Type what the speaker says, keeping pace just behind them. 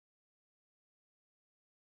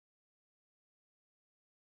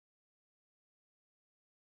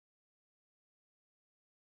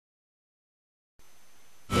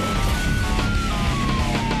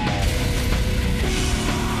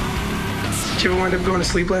Did you ever wind up going to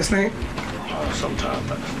sleep last night? Sometime.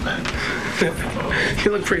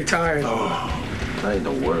 You look pretty tired. I ain't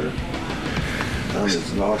no word. I'm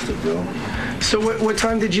exhausted, bro. So what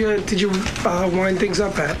time did you wind things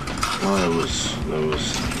up at? Oh, it was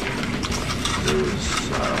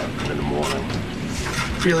in the morning.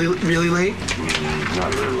 Really late?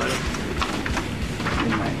 Not really late.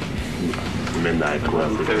 Midnight,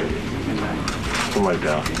 12:30. Something like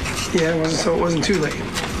that. Yeah, it wasn't too late.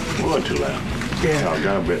 It wasn't too late. Yeah. I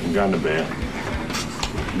got in the bed.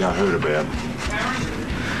 Got her to bed.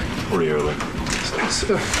 Pretty early.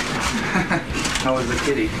 So, How was the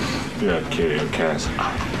kitty? Yeah, kitty and cats.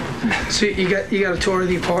 so you got a tour of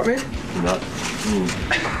the apartment? Not.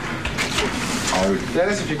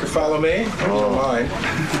 Dennis, if you could follow me, if you don't mind.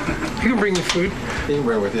 You can bring your food. You can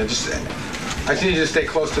bring it with you. I just need you to stay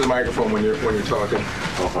close to the microphone when you're talking.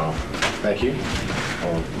 Thank you.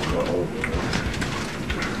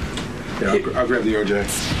 Yeah, I'll grab the OJ.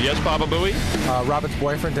 Yes, Baba Booey? Robin's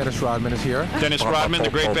boyfriend, Dennis Rodman, is here. Dennis Rodman,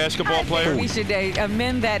 the great basketball player. We should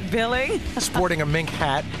amend that billing. Sporting a mink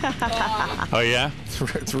hat. Oh, yeah?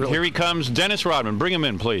 It's really... Here he comes, Dennis Rodman. Bring him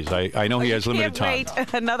in, please. I know he has limited time.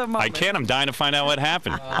 Wait another moment. I can't. I'm dying to find out what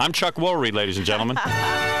happened. I'm Chuck Woolery, ladies and gentlemen.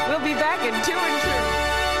 We'll be back in 2 and 2.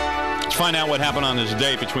 Let's find out what happened on this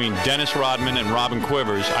date between Dennis Rodman and Robin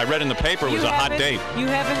Quivers. I read in the paper it was a hot date. You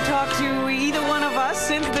haven't talked to either one of us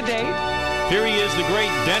since the date. Here he is, the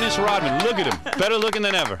great Dennis Rodman. Look at him. Better looking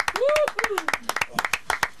than ever.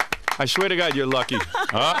 I swear to God, you're lucky.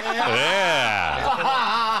 Oh,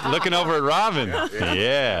 yeah. Looking over at Robin.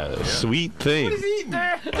 Yeah, sweet thing. What is he eating?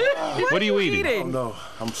 What are you eating? Oh, no.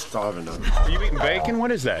 I'm starving, though. Are you eating bacon?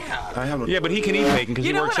 What is that? Yeah, but he can eat bacon because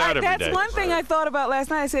he works out every day. That's one thing I thought about last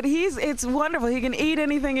night. I said, it's wonderful. He can eat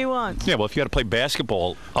anything he wants. Yeah, well, if you got to play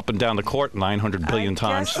basketball up and down the court 900 billion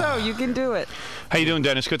times. Yes, so you can do it. How you doing,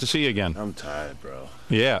 Dennis? Good to see you again. I'm tired, bro.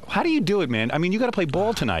 Yeah. How do you do it, man? I mean, you got to play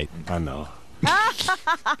ball tonight. I know.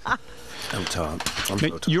 I'm tired.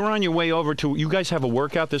 You're on your way over to. You guys have a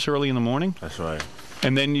workout this early in the morning? That's right.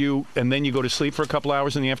 And then you go to sleep for a couple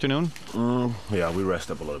hours in the afternoon? Yeah, we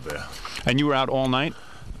rest up a little bit. And you were out all night?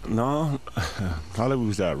 No. How long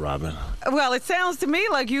was that, Robin? Well, it sounds to me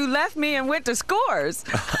like you left me and went to Scores.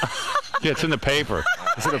 Yeah, it's in the paper.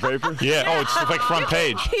 It's in the paper? Yeah. Oh, it's like front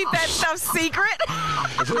page. Keep that stuff secret.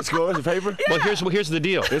 It's in the Scores, the paper? Yeah. Well, here's the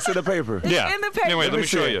deal. It's in the paper. Yeah. It's in the paper. Anyway, let me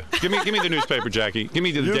show you. Give me the newspaper, Jackie. Give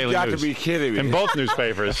me the Daily News. You got to be kidding me. In both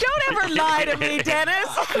newspapers. Don't ever lie to me, Dennis.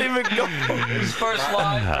 I didn't even go. His first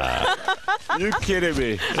line. You kidding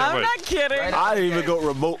me? I'm not kidding. I didn't even go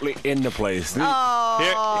remotely in the place.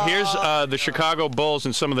 Oh. Here's the Chicago Bulls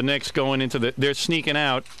and some of the Knicks going into they're sneaking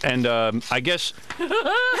out, and I guess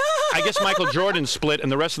Michael Jordan split,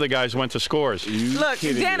 and the rest of the guys went to Scores. Look,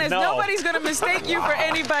 Dennis, nobody's going to mistake you for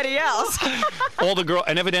anybody else. All the girls,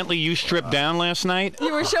 and evidently you stripped down last night.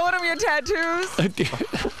 You were showing them your tattoos. Want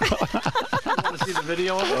to see the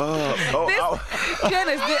video of it?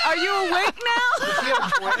 Dennis, are you awake now?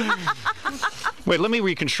 Wait, let me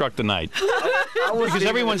reconstruct the night. Because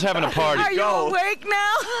everyone's having a party. Are you awake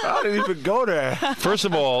now? I didn't even go there. First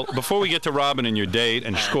of all, before we get to Robin and your date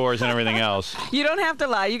and Scores and everything else. You don't have to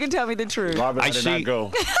lie. You can tell me the truth. Robin, I did not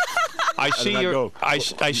go. I see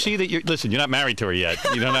that you're. Listen, you're not married to her yet.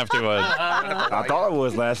 You don't have to. I thought it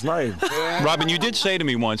was last night. Robin, you did say to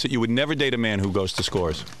me once that you would never date a man who goes to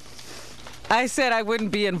Scores. I said I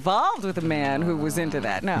wouldn't be involved with a man who was into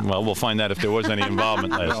that. No. Well, we'll find out if there was any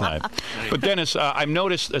involvement last night. But Dennis, I've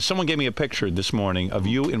noticed someone gave me a picture this morning of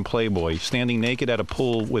you in Playboy standing naked at a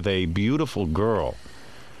pool with a beautiful girl.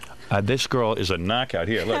 This girl is a knockout.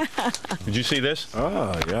 Here, look. Did you see this?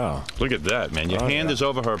 Oh, yeah. Look at that, man. Your hand is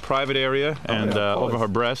over her private area and over her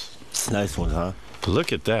breast. Nice one, huh?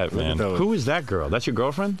 Look at that, man. Who is that girl? That's your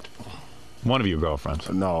girlfriend? One of your girlfriends?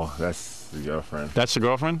 No, that's the girlfriend. That's the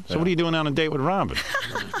girlfriend? So what are you doing on a date with Robin?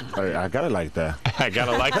 I got it like that. I got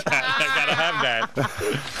to like that. I got to have that.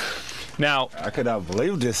 Now, I could not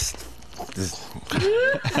believe this.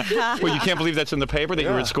 Well, you can't believe that's in the paper, that you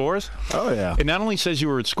were at Scores? Oh, yeah. It not only says you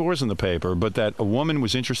were at Scores in the paper, but that a woman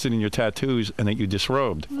was interested in your tattoos and that you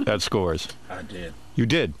disrobed at Scores. I did. You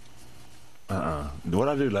did? What did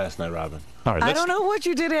I do last night, Robin? All right, I don't know what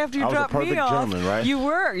you did after you dropped me off. Gentleman, right? You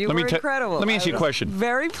were incredible. Let me ask you a question.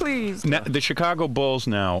 Very pleased. Now, the Chicago Bulls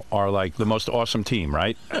now are like the most awesome team,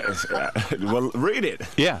 right? Well, read it.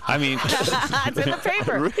 Yeah, I mean... It's in the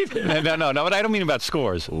paper. Read it. No, but I don't mean about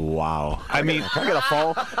Scores. Wow. I mean... Can I get a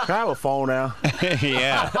phone? Can I have a phone now?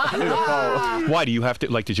 Yeah. I need a phone. Why, do you have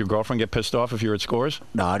to... Like, does your girlfriend get pissed off if you're at Scores?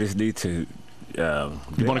 No, I just need to...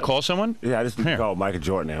 you want to call someone? Yeah, I just need to call Michael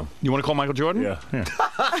Jordan now. You want to call Michael Jordan? Yeah.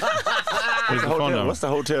 Here's the phone number. What's the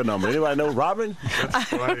hotel number? Anybody know Robin?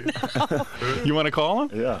 You want to call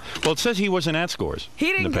him? Yeah. Well, it says he wasn't at Scores. He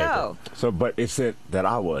in the didn't paper. go. So, but it said that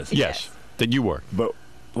I was. Yes, that you were. But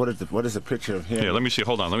what is the picture of him? Here, let me see.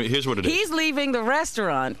 Hold on. Here's what it is. He's leaving the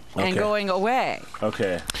restaurant and Okay. going away.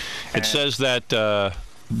 Okay. It says that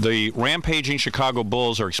the rampaging Chicago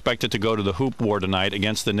Bulls are expected to go to the hoop war tonight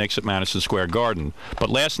against the Knicks at Madison Square Garden. But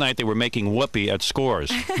last night they were making whoopee at Scores,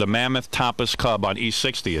 the mammoth tapas club on East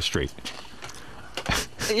 60th Street.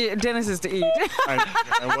 Dennis is to eat. and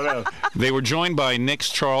what else? They were joined by Knicks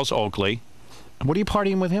Charles Oakley. What are you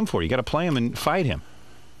partying with him for? You got to play him and fight him.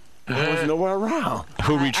 There was nowhere around.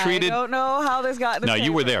 Who retreated? I don't know how this got in the No,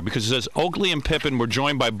 you were paper. there because it says Oakley and Pippen were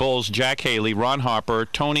joined by Bulls Jack Haley, Ron Harper,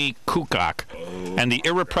 Tony Kukoc, and the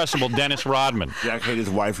irrepressible Dennis Rodman. Jack Haley's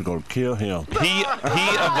wife is going to kill him. He of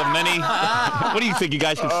the many. What do you think? You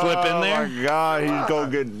guys can slip in there? Oh, my God. He's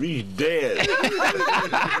going to get... He's dead.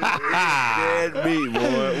 Dead meat,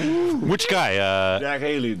 boy. Which guy? Jack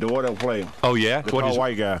Haley, the one that played. Oh, yeah? The tall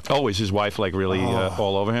white guy. Oh, is his wife like really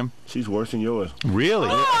all over him? She's worse than yours. Really?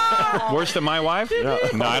 Worse than my wife? Yeah.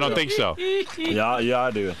 No, I don't think so. Yeah,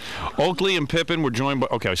 I do. Oakley and Pippen were joined by...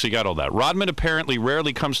 Okay, so you got all that. Rodman apparently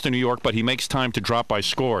rarely comes to New York, but he makes time to drop by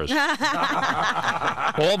Scores.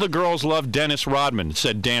 All the girls love Dennis Rodman,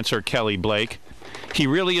 said dancer Kelly Blake. He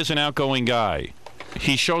really is an outgoing guy.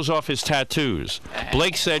 He shows off his tattoos.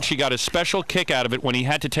 Blake said she got a special kick out of it when he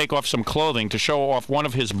had to take off some clothing to show off one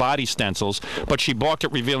of his body stencils, but she balked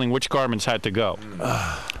at revealing which garments had to go.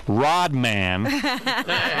 Rodman, who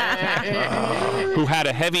had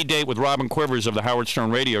a heavy date with Robin Quivers of the Howard Stern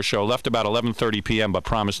radio show, left about 11:30 p.m. but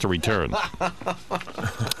promised to return.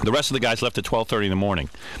 The rest of the guys left at 12:30 in the morning.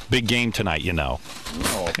 Big game tonight, you know.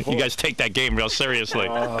 You guys take that game real seriously.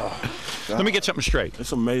 Let me get something straight.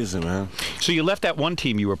 It's amazing, man. So you left that one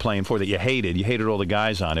team you were playing for that you hated. You hated all the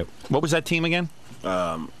guys on it. What was that team again?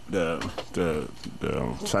 The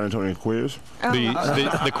San Antonio Queers.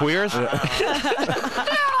 The Queers?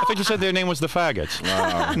 I thought you said their name was the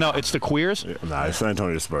Faggots. No, it's the Queers? Nah, it's San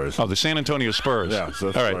Antonio Spurs. Oh, the San Antonio Spurs. Yeah, so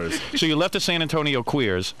all right. Spurs. So you left the San Antonio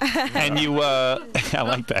Queers, and you, I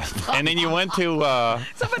like that. And then you went to...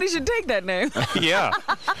 Somebody should take that name. Yeah.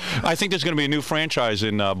 I think there's going to be a new franchise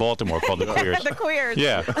in Baltimore called the Queers. The Queers.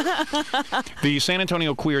 Yeah. The San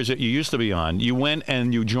Antonio Queers that you used to be on, you went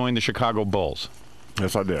and you joined the Chicago Bulls.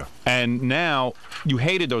 Yes, I did. And now you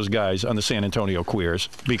hated those guys on the San Antonio Queers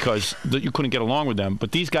because you couldn't get along with them.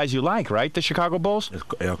 But these guys you like, right? The Chicago Bulls?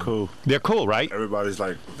 They're cool. They're cool, right? Everybody's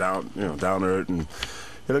like down to earth, and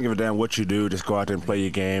they don't give a damn what you do. Just go out there and play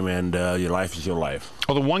your game, and your life is your life.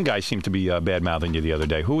 Well, the one guy seemed to be bad-mouthing you the other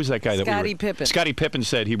day. Who was that guy? Scottie Pippen. Scottie Pippen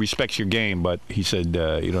said he respects your game, but he said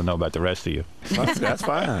you don't know about the rest of you. That's fine. That's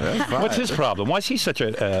fine. What's his problem? Why is he such a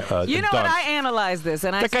You know what? dunce? I analyzed this,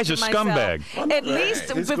 and I That guy's said a to myself, scumbag. At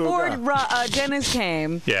least He's a before cool guy. Dennis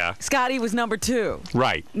came, Yeah. Scotty was number 2.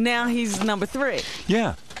 Right. Now he's number 3.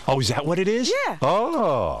 Yeah. Oh, is that what it is? Yeah.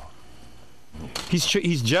 Oh.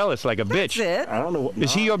 He's jealous like a bitch. That's it. I don't know. What,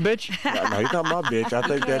 Is he your bitch? No, he's not my bitch. I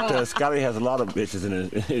think that Scotty has a lot of bitches in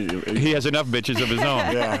his. He has enough bitches of his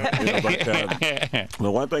own. Yeah. But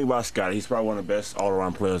the one thing about Scotty, he's probably one of the best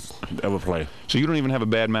all-around players to ever play. So you don't even have a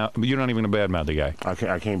bad mouth. You're not even a bad mouth the guy. I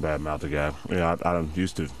can't badmouth the guy. You know, I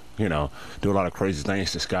used to, do a lot of crazy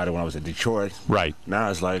things to Scotty when I was in Detroit. Right.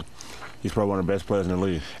 Now it's like he's probably one of the best players in the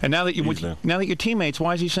league. And now that Easily. now that you're teammates,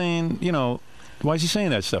 why is he saying why is he saying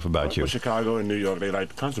that stuff about you? Well, Chicago and New York, they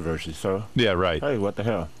like controversy. So Yeah, right. hey, what the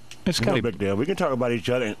hell? It's No kind of big deal. We can talk about each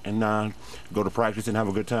other and go to practice and have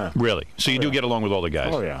a good time. really. So you do yeah. get along with all the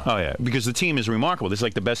guys. Oh, yeah. Oh yeah. Because the team is remarkable. This is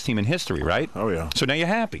like the best team in history, right? Oh yeah. So now you're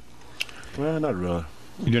happy. Well, not really.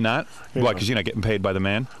 You're not? Yeah. Why? Because you're not getting paid by the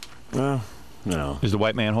man? Well, no. Is the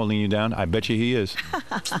white man holding you down? I bet you he is.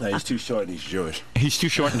 No, he's too short and he's Jewish. He's too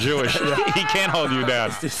short and Jewish. He can't hold you down.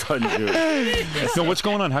 He's too short and Jewish. So what's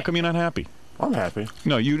going on? How come you're not happy? I'm happy.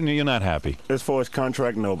 No, you're not happy. As far as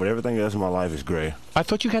contract, no, but everything else in my life is gray. I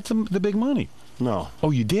thought you got the big money. No,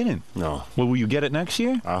 Oh, you didn't? no. Well, will you get it next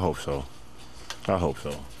year? I hope so. I hope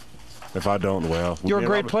so. If I don't, well... You're a me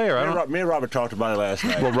and great Robert- player. Me and Robert talked about it last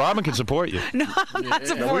night. Well, Robin can support you. I'm not No,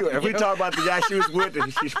 supporting if we you. talk about the guy she was with,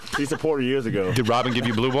 she supported years ago. Did Robin give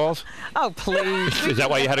you blue balls? Oh, please. Is that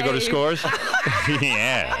why you had to go to Scores?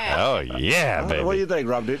 Yeah. Oh, yeah, baby. What do you think,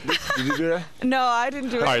 Rob? Did you do that? No, I didn't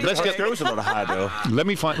do it. All right, let's get. It was a little high, though. Let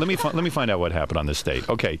me find out what happened on this date.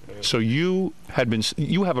 Okay, so you had been.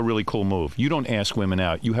 You have a really cool move. You don't ask women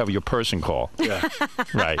out. You have your person call. Yeah.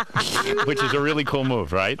 Right. Which is a really cool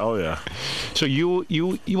move, right? Oh yeah. So you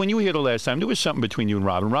when you were here the last time, there was something between you and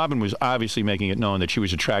Robin. Robin was obviously making it known that she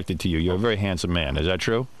was attracted to you. You're a very handsome man. Is that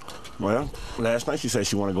true? Well, last night she said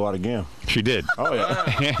she wanted to go out again. She did. Oh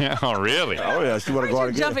yeah. Oh really? Oh yeah. She wanted to go out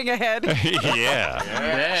again. Jumping ahead.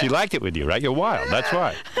 Yeah. She liked it with you, right? You're wild. That's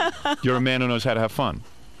why. You're a man who knows how to have fun.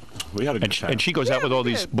 We had a good time. And she goes out with all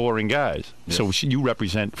these boring guys. Yes. So you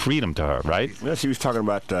represent freedom to her, right? Yeah, she was talking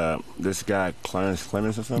about this guy, Clarence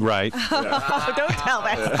Clemens or something. Right. Oh, don't tell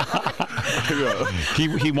that.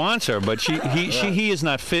 He wants her, but he is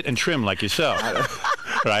not fit and trim like yourself.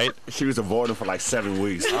 Right? She was avoiding for like 7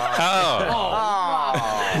 weeks.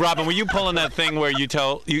 Oh. Robin, were you pulling that thing where you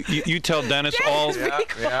tell you tell Dennis all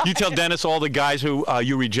you tell Dennis all the guys who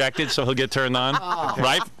you rejected so he'll get turned on?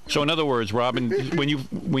 Right? So in other words, Robin, when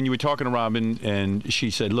you were talking to Robin and she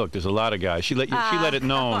said, "Look, there's a lot of guys." She let it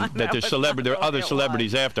known that there are other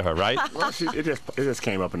celebrities after her, right? Well, it just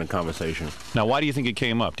came up in the conversation. Now, why do you think it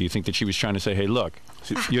came up? Do you think that she was trying to say, "Hey, look,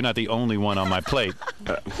 you're not the only one on my plate"?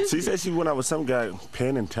 She said she went out with some guy,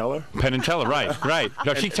 Penn and Teller. Penn and Teller, right.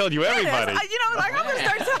 No, she told you everybody. I'm going to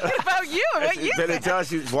start talking about you and what you Penn and said. Teller,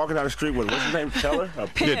 she was walking down the street with, what's his name, Teller?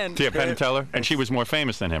 Penn. Yeah, Penn and Teller, and she was more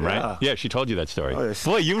famous than him, right? Yeah. Yeah, she told you that story. Oh, yes.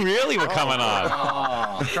 Boy, you really were coming on.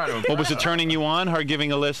 Oh, What was it turning you on? Her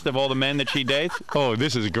giving a list of all the men that she dates? Oh,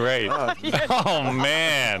 this is great. Oh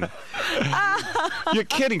man, you're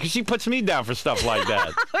kidding? Because she puts me down for stuff like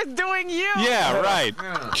that. I was doing you. Yeah, right.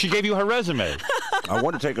 She gave you her resume. I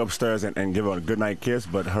wanted to take her upstairs and give her a goodnight kiss,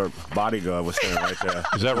 but her bodyguard was standing right there.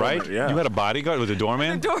 Is that right? Yeah. You had a bodyguard with a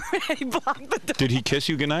doorman? He blocked the door. Did he kiss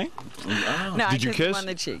you goodnight? No, I Did you kissed him kiss? on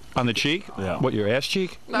the cheek. On the cheek? Yeah. What, your ass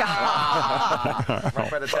cheek? right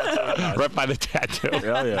by the tattoo. Right by the tattoo.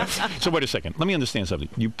 Yeah, yeah. So wait a second. Let me understand something.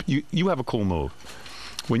 You have a cool move.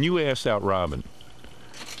 When you asked out Robin,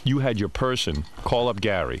 you had your person call up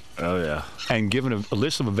Gary Oh, yeah. and given a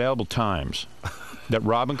list of available times that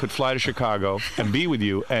Robin could fly to Chicago and be with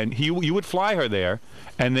you, and you would fly her there,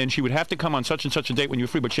 and then she would have to come on such and such a date when you're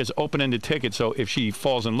free, but she has open-ended tickets, so if she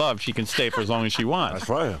falls in love, she can stay for as long as she wants. That's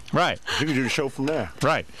right. Right. She can do the show from there.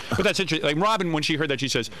 Right. But that's interesting. Like Robin, when she heard that, she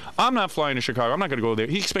says, "I'm not flying to Chicago. I'm not going to go there."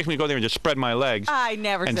 He expects me to go there and just spread my legs. I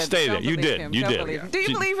never and said stay that. there. You did. Him. You Don't did. believe him. Do you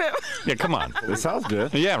She- believe him? Yeah, come on. It sounds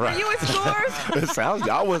good. Yeah, right. Are you at scores? It sounds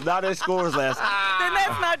good. I was not at scores last night. Then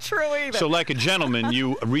that's not true either. So, like a gentleman,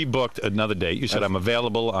 you rebooked another date. You said, "I'm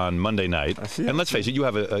available on Monday night." see. And let's face it, you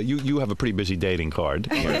have a pretty busy dating card.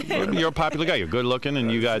 You're a popular guy. You're good looking,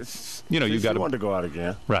 and you got, you know, you She got wanted to go out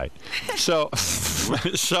again. right. So,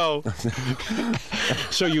 so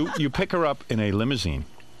you pick her up in a limousine.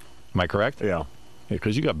 Am I correct? Yeah.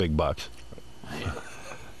 Because you got big bucks.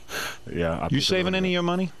 Yeah. You saving any of your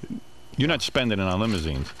money? You're not spending it on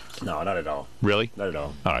limousines, No, not at all. really? Not at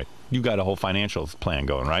all. All right. You got a whole financial plan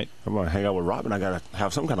going, right? I'm going to hang out with Robin. I got to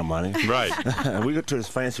have some kind of money. Right. And we went to this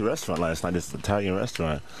fancy restaurant last night, this Italian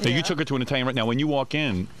restaurant. Now, you took her to an Italian right now. When you walk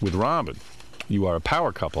in with Robin, you are a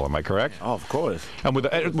power couple. Am I correct? Oh, of course. And were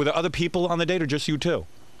there other people on the date, or just you two?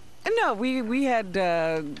 No, we had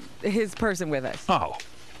his person with us. Oh.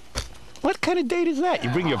 What kind of date is that?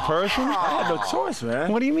 You bring your person? I had no choice,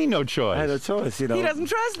 man. What do you mean, no I had choice? no choice, you know. He doesn't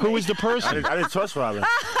trust me. Who is the I person? didn't trust Robin.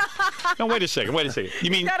 No, wait a second.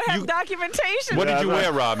 You mean Gotta have documentation. what did you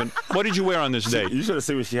wear, Robin? What did you wear on this date? You should have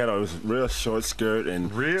seen what she had on. It was a real short skirt,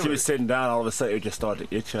 and she was sitting down. All of a sudden, it just started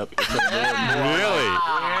to itch up. More and more. Really?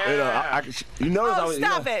 You know, you notice Oh, I was.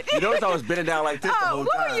 stop you know, it. You notice I was bending down like this the Oh, whole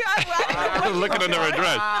what time. were you? I Looking under her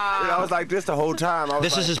dress. You know, I was like this the whole time. I was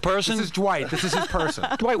This like, is his person? This is Dwight. This is his person.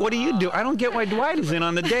 Dwight, what do you do? I don't get why Dwight is in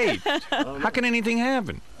on the date. How can anything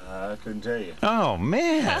happen? I couldn't tell you. Oh,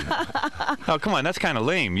 man. Oh, come on. That's kind of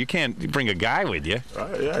lame. You can't bring a guy with you.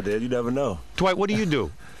 Yeah, I did. You never know. Dwight, what do you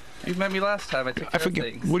do? You met me last time. I took care I forget.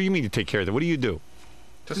 of things. What do you mean you take care of that? What do you do?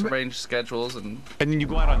 Just arrange schedules and. And then you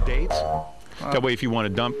go out on dates? That way, if you want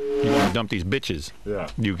to dump these bitches, Yeah.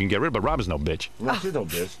 you can get rid of. But Robin's no bitch. No, she's no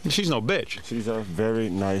bitch. She's no bitch. She's a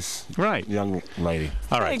very nice Right. young lady.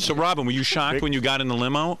 All right. Thank So, you. Robin, were you shocked when you got in the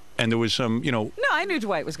limo and there was some, No, I knew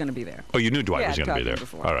Dwight was going to be there. oh, you knew Dwight Yeah, was going to be I've there.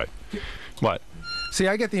 talked to him before. All right. What? See,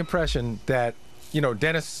 I get the impression that,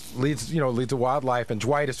 Dennis leads a wild life, and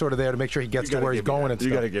Dwight is sort of there to make sure he gets to where he's going and You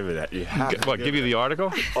stuff. got to give it that. You have to What, give you the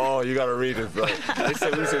artitle? Oh, you got to read it, bro. They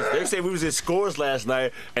said we was in scores last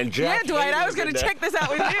night, and Yeah, Jack. Dwight, I Haley was going in to there. check this out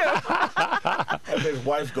with you. And his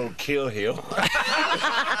wife's gonna kill him. Look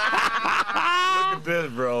at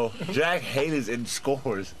this, bro. Jack Haley's in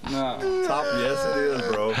scores. No. Top, yes it is,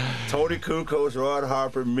 bro. Tony Kukoc, Rod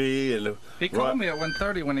Harper, me, and He called me at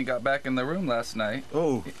 1:30 when he got back in the room last night.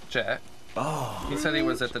 Oh, Jack. Oh. He said he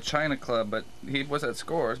was at the China Club, but he was at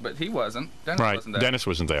Scores, but he wasn't. Dennis Right. wasn't there. Dennis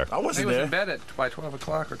wasn't there. I He wasn't was there. in bed by 12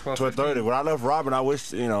 o'clock or 12:30. 12:30. When I left Robin, I wish,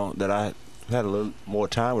 that I had a little more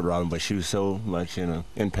time with Robin, but she was so much,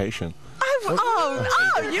 impatient.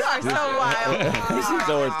 Oh, you are so wild. She's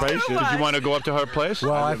so impatient. Did you want to go up to her place?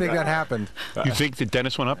 Well, I think that happened. You think that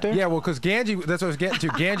Dennis went up there? Yeah, well, because Ganji, that's what I was getting to.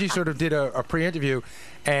 Ganji sort of did a pre-interview,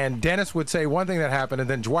 and Dennis would say one thing that happened, and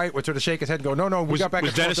then Dwight would sort of shake his head and go, no, we got back.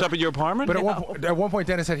 Was Dennis up at your apartment? But at one point,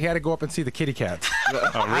 Dennis said he had to go up and see the kitty cats. Oh,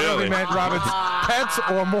 I don't know if really? he meant Robin's pets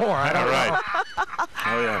or more. I don't All right. know.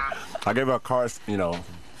 Oh, yeah. I gave her a car, No,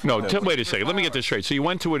 wait a second. Let me get this straight. So you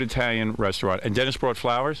went to an Italian restaurant, and Dennis brought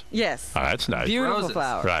flowers? Yes. Oh, that's nice. Beautiful Roses.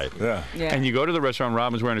 flowers. Right. Yeah. Yeah. And you go to the restaurant,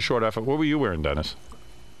 Robin's wearing a short outfit. What were you wearing, Dennis?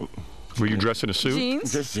 Were you dressed in a suit?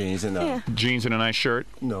 Jeans. Just jeans and Jeans and a nice shirt?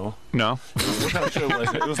 no. No? What kind of shirt was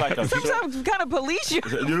it? It was like a Some kind of police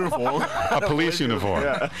uniform. A police uniform.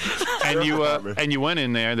 Yeah. And you went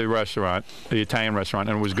in there, the restaurant, the Italian restaurant,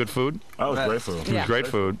 and it was good food? That was great food. It was great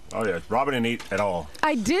food. Oh, yeah. Robin didn't eat at all.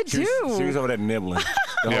 I did She too. was over there nibbling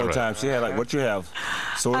the Yeah, whole right. time. She had what you have?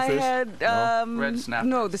 I Swordfish? had Red snapper.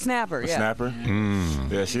 no, the snapper. Yeah. Snapper?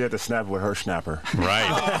 Yeah, she had the snapper with her snapper.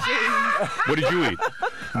 Right. What did you eat?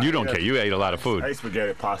 You don't care. You ate a lot of food. I ate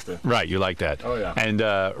spaghetti pasta. Right, you like that. Oh, yeah. And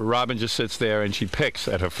Robin just sits there and she picks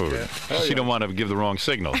at her food. Oh, She yeah. don't want to give the wrong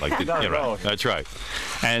signal. Like the, Not yeah, at right. all. That's right.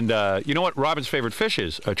 And you know what Robin's favorite fish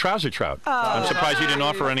is? A trouser trout. I'm surprised you didn't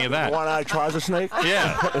offer any of that. One-eyed trouser snake?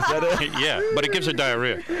 Yeah. Is that it? Yeah, but it gives her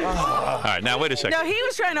diarrhea. All right, now wait a second. No, he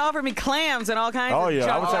was trying to offer me clams and all kinds Oh, of yeah.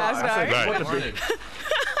 junk I last said, night. Right. what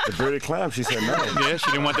the bearded clam? She said no. Yeah, she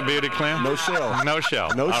didn't want the bearded clam? No shell. No shell.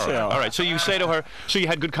 No All right. shell. All right, so you say to her, so you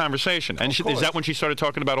had good conversation. And is that when she started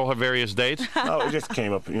talking about all her various dates? Oh, it just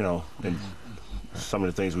came up, and some of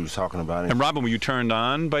the things we was talking about. And Robin, were you turned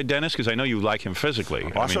on by Dennis? Because I know you like him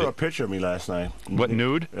physically. I showed her a picture of me last night. What,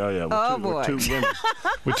 nude? Oh, yeah. With Oh, two, boy. With two women.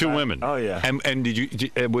 With two women. Oh, yeah. And did you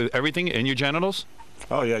with everything in your genitals?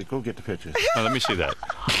 Oh, yeah. Go get the pictures. Oh, let me see that.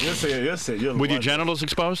 You'll see it. You'll see it. With your genitals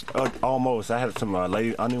exposed? Almost. I had some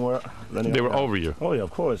lady underwear. They were over you. Oh, yeah,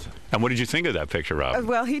 of course. And what did you think of that picture, Robin?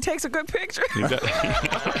 Well, he takes a good picture.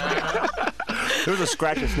 It was a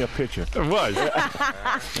scratch and sniff picture. It was.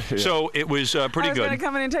 So it was pretty I was going to good.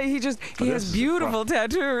 come in and tell you, he has beautiful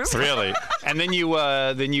tattoos. Really? And then you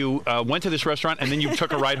went to this restaurant, and then you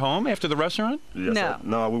took a ride home after the restaurant? Yes, No.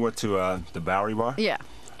 No, we went to the Bowery Bar. Yeah.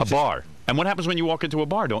 A bar. And what happens when you walk into a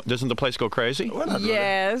bar? Doesn't the place go crazy? We're not doing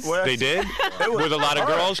Yes. that. Well, They did? With a lot of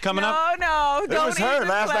girls coming up? No, It don't was her even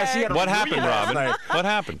last night. She play. had a What happened, reunion last Robin? night. What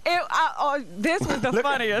happened? This was the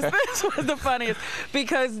funniest. This was the funniest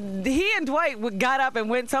because he and Dwight got up and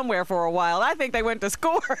went somewhere for a while. I think they went to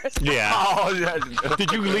Scores. Yeah. Oh, yeah.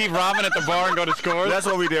 Did you leave Robin at the bar and go to Scores? That's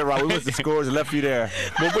what we did, Rob. We went to Scores and left you there.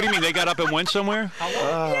 Well, what do you mean? They got up and went somewhere?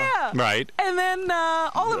 Yeah. Right. And then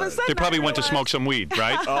all of a sudden They probably I went to realized- smoke some weed,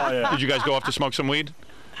 right? Oh, yeah. Did you guys go off to smoke some weed?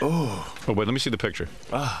 Oh, wait, let me see the picture.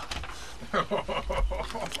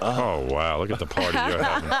 Oh, wow, look at the party you're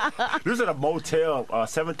having. This is at a motel,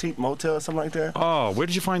 17th motel or something like that. Oh, where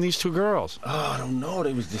did you find these two girls? Oh, I don't know.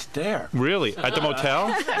 They was just there. Really? At the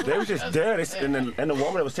motel? They was just there. And the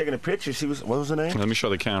woman that was taking the picture, she was, what was her name? Let me show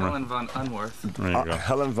the camera. Helen von Unworth. There you go.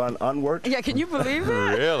 Helen von Unwert. Yeah, can you believe it?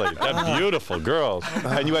 Really? That beautiful girls.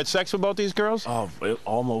 And you had sex with both these girls? Oh, it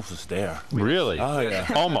almost was there. Really? Oh, yeah.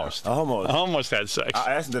 Almost. Almost. Almost had sex.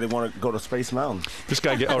 I asked them, did they want to go to Space Mountain? This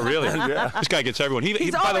guy oh, really? This guy gets everyone.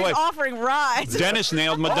 He's by the always way, offering rides. Dennis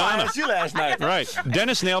nailed Oh, I Madonna. asked you last night. Right.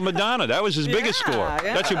 Dennis nailed Madonna. That was his biggest score.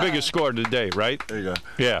 Yeah. That's your biggest score to date, right? There you go.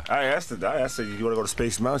 Yeah. I asked her, you want to go to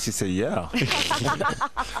Space Mountain? She said, yeah.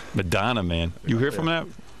 Madonna, man. You hear from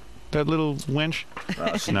that little wench?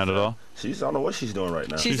 Not at all. I don't know what she's doing right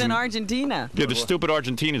now. She's in Argentina. Yeah, the stupid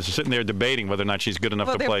Argentinians are sitting there debating whether or not she's good enough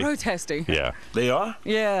Well, to they're play. protesting. Yeah. They are?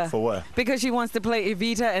 Yeah. For what? Because she wants to play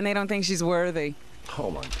Evita and they don't think she's worthy. Oh,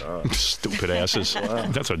 my God. Stupid asses.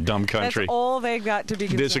 That's a dumb country. That's all they've got to be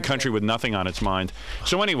concerned There's a country with nothing on its mind.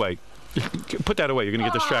 So anyway, put that away. You're going to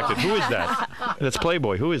get distracted. Who is that? That's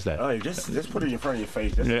Playboy. Who is that? Oh, just put it in front of your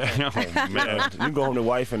face. Yeah. Oh, man. You can go home to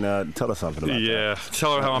wife and tell her something about that. Yeah.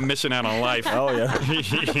 Tell her how I'm missing out on life. Oh, yeah.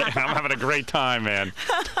 Yeah, I'm having a great time, man.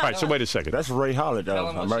 All right, so wait a second. That's Ray Hollett. Tell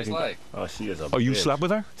him what American. she's like. Oh, she is a Oh, you bitch. slept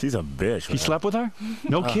with her? She's a bitch. You slept with her?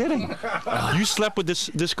 No kidding. You slept with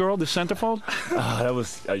this girl, this centerfold? That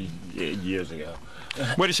was years ago.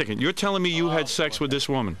 Wait a second. You're telling me you had sex with this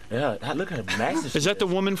woman? Yeah, look at her massive. Is that the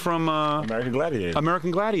woman from American Gladiator?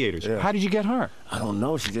 American Gladiators? Yeah. How did you get her? I don't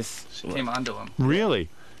know. She just Came onto him. Really?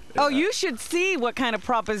 Oh, you should see what kind of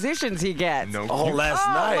propositions he gets. No. Oh, last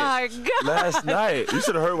night. Oh my God. Last night. You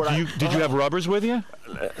should have heard what Did you have rubbers with you?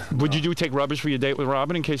 Would you take rubbers for your date with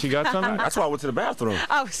Robin in case you got something? That's why I went to the bathroom.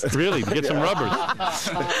 Oh, Really? To get some rubbers.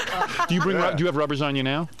 Do you do you have rubbers on you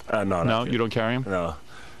now? No, No, you don't carry them? No.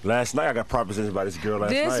 Last night I got propositioned by this girl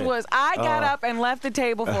last night. I got up and left the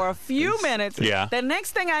table for a few minutes. Yeah. The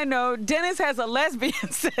next thing I know, Dennis has a lesbian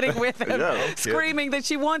sitting with him, Yeah, okay. screaming that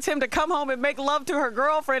she wants him to come home and make love to her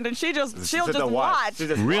girlfriend, and she'll just watch. She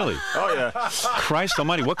just Really? watch. Oh, yeah. Christ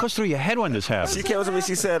almighty, what goes through your head when this happens? She came up to me,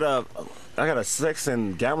 she said, I got a sex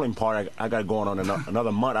and gambling party I got going on in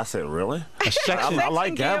another month. I said, really? A sex and, I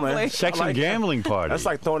like gambling. sex and gambling party. That's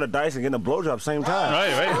like throwing the dice and getting a blowjob at the same time.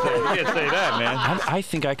 Right. You can't say that, man. I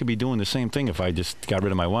think I could be doing the same thing if I just got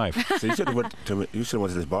rid of my wife. So you should have went to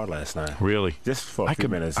this bar last night. Really? Just for a few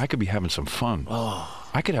minutes. I could be having some fun.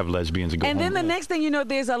 I could have lesbians and go And home. then the next thing you know,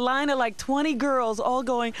 there's a line of like 20 girls all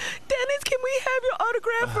going, Dennis, can we have your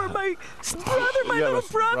autograph for my brother, my little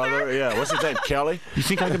brother? Yeah, what's his name? Kelly? You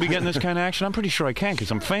think I could be getting this kind of action? I'm pretty sure I can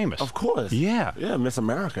because I'm famous. Of course. Yeah. Yeah, Miss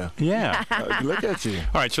America. Yeah. Look at you.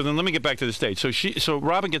 All right, so then let me get back to the stage. So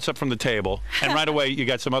Robin gets up from the table, and right away you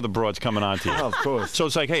got some other broads coming on to you. Oh, of course. So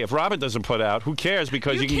it's like, hey, if Robin doesn't put out, who cares?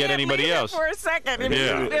 Because you can get can't anybody leave it else. for a second. If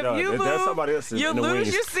Yeah. you There's somebody else move, you in the lose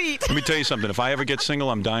wings. your seat. Let me tell you something. If I ever get single,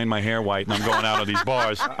 I'm dyeing my hair white, and I'm going out on these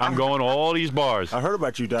bars. I'm going to all these bars. I heard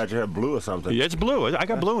about you dyed your hair blue or something. Yeah, it's blue. I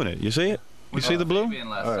got blue in it. You see it? You see the blue? Fabian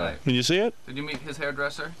last night. Can you see it? Did you meet his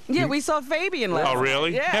hairdresser? Yeah, we saw Fabian last Oh, night.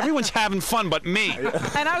 really? Yeah. Everyone's having fun but me.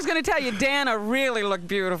 And I was going to tell you, Dana really looked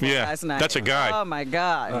beautiful Yeah, last night. that's a guy. Oh, my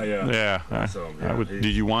God. Oh, yeah. Yeah. So, yeah, Did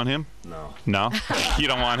you want him? No. No? You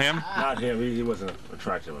don't want him? Not him. He wasn't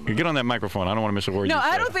attractive enough. You get on that microphone. I don't want to miss a word No, you say.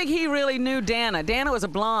 I don't think he really knew Dana. Dana was a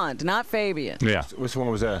blonde, not Fabian. Yeah. Which one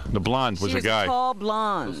was that? The blonde was She a guy. a tall Those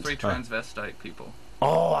blonde. 3 transvestite people.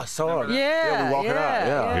 Oh, I saw it. Yeah, we walking out.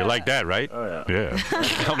 Yeah. You like that, right? Oh, yeah.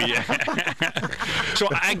 Oh, yeah. So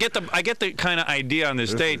I get the kind of idea on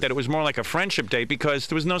this date that it was more like a friendship date because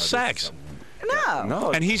there was no sex. No.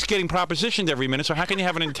 No. And he's getting propositioned every minute, so how can you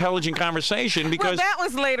have an intelligent conversation? Well, Because that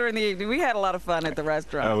was later in the evening. We had a lot of fun at the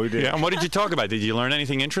restaurant. Oh, we did. yeah, and what did you talk about? Did you learn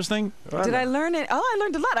anything interesting? Did I learn it? Oh, I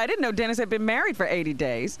learned a lot. I didn't know Dennis had been married for 80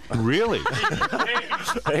 days. Really?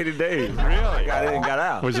 80 days. Really? Got in and got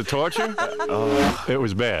out. Was it torture? It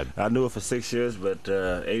was bad. I knew it for 6 years, but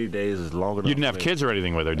 80 days is long enough. You didn't have for me. kids or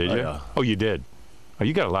anything with her, did Oh, you? yeah. Oh, you did. Oh,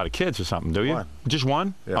 you got a lot of kids or something, do you? One. Just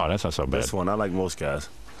one? Yeah. Oh, that's not so bad. This one, I like most guys.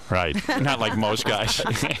 Right. Not like most guys.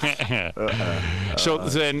 So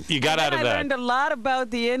then you got out of I that. learned a lot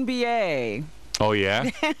about the NBA. Oh, yeah?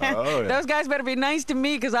 Oh, yeah. Those guys better be nice to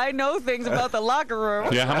me because I know things about the locker room.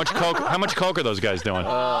 Yeah, how much coke are those guys doing?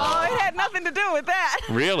 Oh, it had nothing to do with that.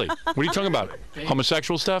 Really? What are you talking about?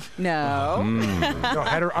 Homosexual stuff? No. No,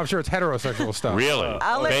 I'm sure it's heterosexual stuff. Really?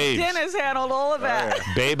 I'll let Babes. Dennis handle all of that.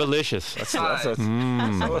 Babelicious.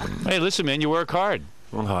 Hey, listen, man, you work hard.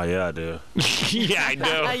 Oh, yeah, I do. Yeah, I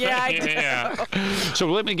do. Yeah, I do. Yeah. So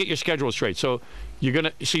let me get your schedule straight. So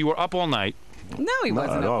you were up all night. No, he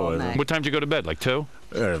wasn't no, up I all wasn't. night. What time did you go to bed? Like 2?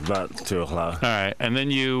 Yeah, about 2 o'clock. All right. And then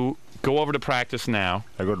you go over to practice now.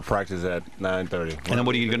 I go to practice at 9:30. And then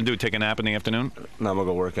what are you going to do? Take a nap in the afternoon? Now I'm going to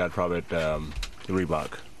go work out probably at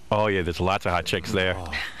Reebok. Oh, yeah, there's lots of hot chicks there.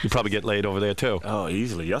 You probably get laid over there, too. Oh,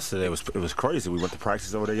 easily. Yesterday, it was crazy. We went to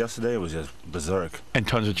practice over there yesterday. It was just berserk. And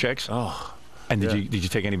tons of chicks? Oh. And did yeah. you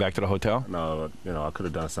take any back to the hotel? No, I could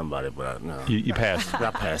have done somebody, but no. You passed? I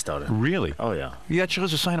passed out. Really? Oh, yeah. Yeah, that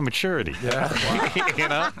shows a sign of maturity. Yeah. You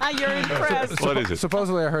know? You're impressed. What is it?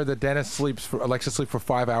 Supposedly, I heard that Dennis likes to sleep for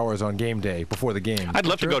 5 hours on game day before the game. I'd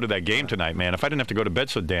love to go to that game tonight, man. If I didn't have to go to bed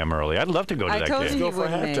so damn early, I'd love to go to I that told game. you Go he for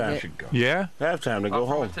wouldn't make halftime. it. Yeah? Halftime to go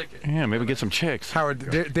Offer him home. a ticket. Yeah, maybe get some chicks. Howard,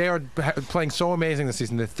 they are playing so amazing this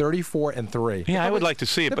season. They're 34-3. Yeah, I would like to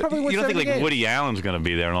see it, they but probably win you don't think 70 like games. Woody Allen's going to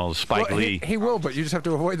be there and all the Spike Well, Lee? he will, but you just have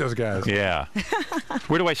to avoid those guys. Yeah.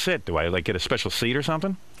 Where do I sit? Do I like get a special seat or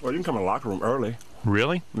something? Well, you can come in the locker room early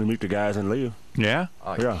Really? and meet the guys and leave. Yeah?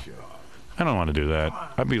 Yeah. I don't want to do that.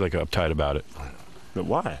 I'd be like uptight about it. But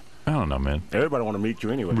why? I don't know, man. Everybody want to meet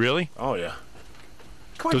you anyway. Really? Oh, yeah.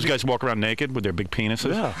 Those guys walk around naked with their big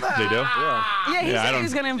penises? Yeah. They do? Yeah. Yeah, he Yeah, I said he don't-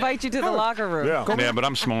 was going to invite you to the locker room. Yeah. Yeah, but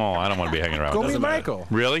I'm small. I don't want to be hanging around. Go with meet them. Michael.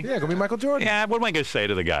 Really? Yeah, go meet Michael Jordan. Yeah, what am I going to say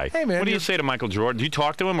to the guy? Hey, man, What do you you're- say to Michael Jordan? Do you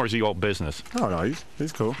talk to him or is he all business? Oh, no,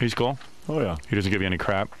 he's cool. He's cool? Oh, yeah. He doesn't give you any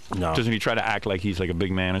crap? No. Doesn't he try to act like he's like a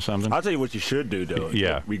big man or something? I'll tell you what you should do, though.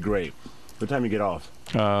 Yeah. Be great. What time you get off?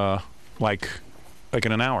 Like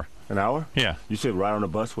in an hour. An hour? Yeah. You should ride on the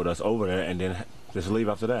bus with us over there and then Just leave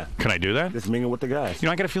after that. Can I do that? Just mingle with the guys. You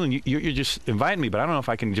know, I got a feeling you're just inviting me, but I don't know if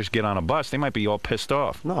I can just get on a bus. They might be all pissed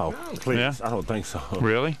off. No, please. Yeah? I don't think so.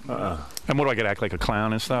 Really? And what do I get? Act like a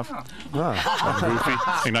clown and stuff? No. Goofy?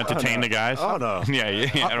 You're not detain the guys? Oh, no.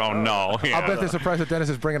 Yeah. I don't know. Yeah. I'll bet they're surprised that Dennis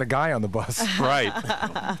is bringing a guy on the bus. Right.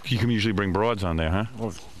 You can usually bring broads on there, huh?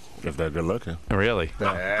 Well, if they're good looking. Really? Oh,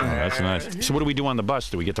 that's nice. So what do we do on the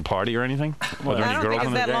bus? Do we get to party or anything? Are there I any don't girls think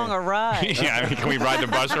on it's the that long a ride. Yeah, I mean, can we ride the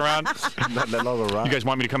bus around? Not that long a ride. You guys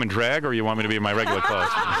want me to come in drag, or you want me to be in my regular clothes?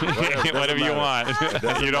 Whatever you want.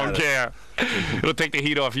 You don't care. It'll take the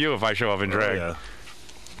heat off you if I show up in drag. Yeah.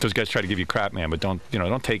 Those guys try to give you crap, man, but don't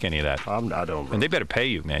take any of that. I don't, bro. And they better pay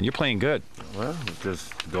you, man. You're playing good. Well,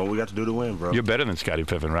 just do what we got to do to win, bro. You're better than Scottie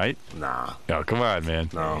Pippen, right? Nah. Oh, come on, man.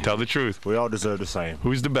 No. Tell the truth. We all deserve the same.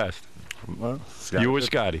 Who's the best? Well, You or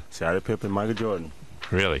Scottie? Scottie Pippen, Michael Jordan.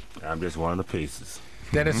 Really? I'm just one of the pieces.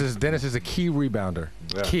 Dennis is a key rebounder.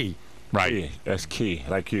 Yeah. Key. Right. Key. That's key,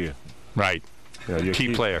 like you. Right. Yeah, you're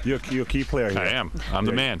Key player. You're a key player here. I am. I'm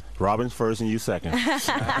the man. Robin's first and you second.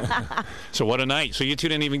 So what a night. So you two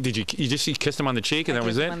didn't even, you just kissed him on the cheek and that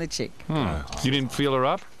was Kissed it? him on the cheek. You didn't feel her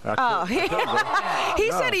up? Oh,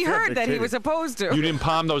 he said he heard that he was supposed to. You didn't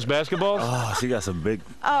palm those basketballs? Oh, she got some big.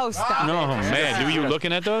 Oh, stop. No, man. Were you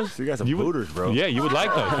looking at those? She got some You would- booters, bro. Yeah, you would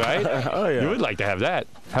like those, right? Oh yeah. You would like to have that.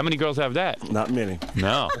 How many girls have that? Not many.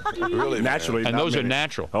 No. Really, naturally. And not those are many.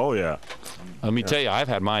 natural. Oh yeah. Let me tell you, I've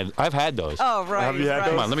had those. Oh, right. Have you had right, those?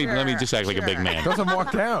 Come on, let me sure, just act like a big sure. man. Those are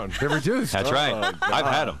marked down. They're reduced. That's right. God. I've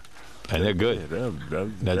had them. And they're good.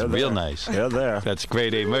 That's they're real there. nice. They're there. That's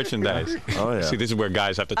grade A merchandise. Oh yeah. See, this is where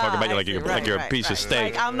guys have to talk about you like you're a piece of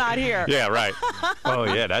steak. Like, I'm not here. Yeah, right. Oh,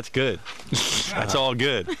 yeah, that's good. That's all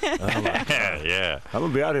good. Yeah. I'm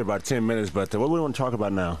gonna be out here about 10 minutes, but what do we want to talk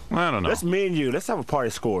about now? I don't know. Let's me and you. Let's have a party,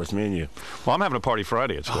 Scores. Me and you. Well, I'm having a party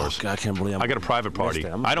Friday at Scores. God, I can't believe I got a private party.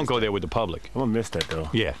 I don't go there with the public. I'm gonna miss that though.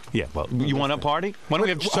 Yeah. Well, you want a party? Why don't we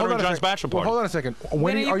have Sutter and John's bachelor Well, party? hold on a second.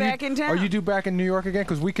 When are you back in town? Are you due back in New York again?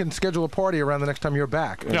 Because we can schedule a party around the next time you're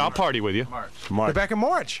back. Yeah, I'll party with you. You're Mark. back in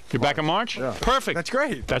March. You're back in March? Yeah. Perfect. That's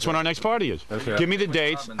great. That's when our next party is. Okay. Give me the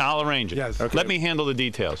dates. I'll arrange it. Yes. Okay. Let me handle the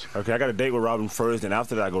details. Okay, I got a date with Robin first, and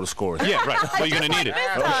after that I go to Scores. Yeah, right. Well, you're gonna need it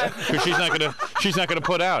because she's not gonna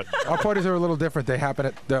put out. Our parties are a little different. They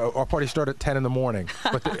happen our parties start at 10 in the morning,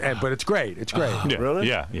 but it's great. It's great. Yeah. Really?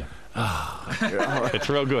 Yeah. It's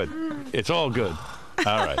real good. It's all good.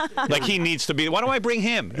 All right. Like he needs to be. Why don't I bring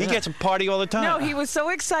him? He gets a party all the time. No, he was so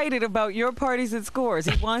excited about your parties at Scores.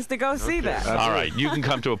 He wants to go see that. All right. You can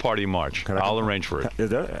come to a party in March. I'll arrange for it.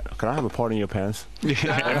 Can I have a party in your pants? In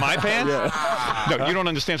my pants? No, you don't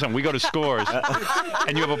understand something. We go to Scores,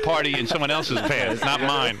 and you have a party in someone else's pants, not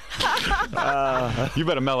mine. You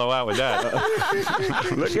better mellow out with that.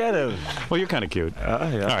 Look at him. Well, you're kind of cute. Yeah.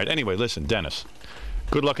 All right. Anyway, listen, Dennis.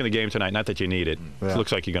 Good luck in the game tonight. Not that you need it. Yeah. It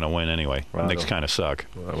looks like you're going to win anyway. The Well, Knicks kind of suck.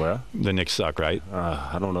 Well, The Knicks suck, right?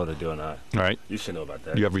 I don't know if they're doing that. All right. You should know about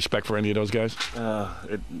that. You have respect for any of those guys?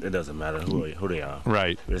 It doesn't matter who they are.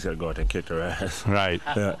 Right. We just gotta go out there and kick their ass. Right.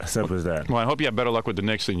 Yeah, simple as that. Well, I hope you have better luck with the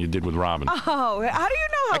Knicks than you did with Robin. Oh, how do you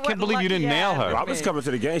know how I can't believe you didn't nail her. Robin's coming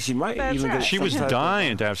to the game. She might That's even right. get. She was some type of-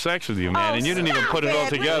 dying to have sex with you, man, Oh, and you didn't even stop put it all it.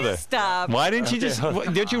 together. Please stop. Why didn't you just?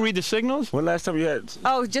 Did you read the signals? When last time you had?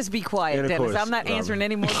 Oh, just be quiet, Intercourse, Dennis. I'm not Robin. answering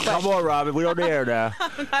any more questions. Come on, Robin. We on the air now.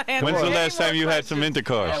 When's the last time you had some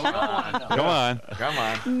intercourse? Come on.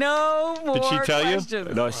 No more Did she tell you?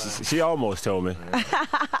 questions. No, she almost told me.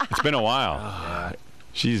 It's been a while.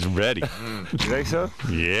 She's ready. You think so?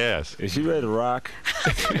 Yes. Is she ready to rock?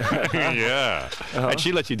 Yeah. And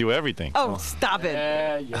she lets you do everything. Oh, stop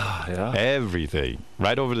it. Yeah. Everything.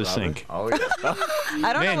 Right over the sink. I don't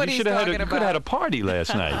know Man, what you he's should have talking could about. have had a party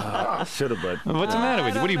last night. I should have, but What's the matter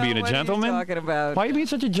with you? I What are you don't being know a what he's gentleman? talking about. Why are you being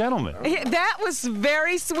such a gentleman? That was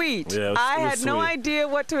very sweet. Yeah, it was- I it was had no sweet. idea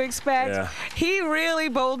what to expect. Yeah. He really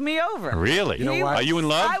bowled me over. Really? You know what? Are you in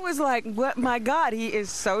love? I was like, "What? My God, he is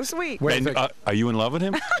so sweet." Wait a And, second. are you in love with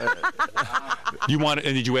him? You want?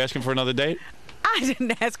 And did you ask him for another date? I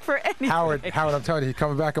didn't ask for anything. Howard, I'm telling you, he's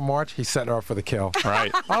coming back in March. He's setting her up for the kill. All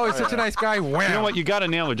right. Oh, he's such a nice guy. Wow. You know what? You got to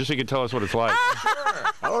nail it just so you can tell us what it's like.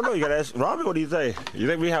 I don't know. You gotta ask Robin. What do you think? You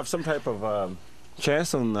think we have some type of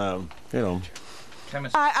chance on,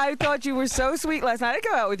 I thought you were so sweet last night. I'd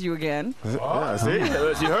go out with you again. Yeah, see,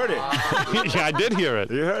 you heard it. Yeah, I did hear it.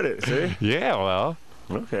 You heard it. See. Yeah, well,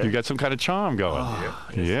 Okay. you got some kind of charm going.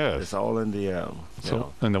 Yes. It's all in the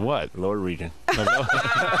And the what? lower region.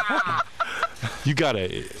 You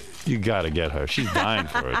gotta get her. She's dying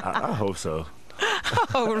for it. I hope so.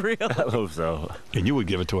 Oh, really? I hope so. And you would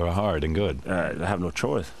give it to her hard and good. I have no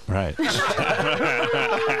choice. Right.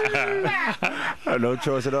 I have no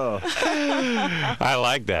choice at all. I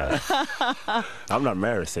like that. I'm not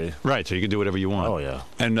married, see. Right, so you can do whatever you want. Oh, yeah.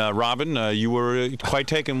 And Robin, you were quite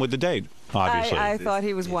taken with the date, obviously. I thought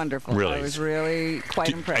he was wonderful. Really? I was really quite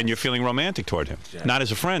impressed. And you're feeling romantic toward him. Not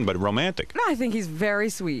as a friend, but romantic. No, I think he's very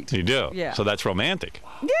sweet. You do? Yeah. So that's romantic.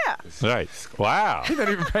 Yeah. Right. Wow. He's not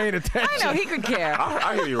even paying attention. I know, he could care.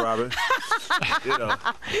 I hear you, Robin. You know.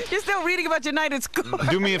 You're still reading about your night at school.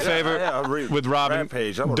 Do me a favor I'm reading with Robin.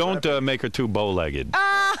 Rampage. I'm on Don't Rampage. make her too bow-legged.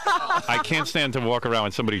 I can't stand to walk around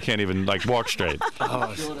when somebody can't even like walk straight.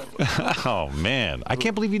 Oh man, I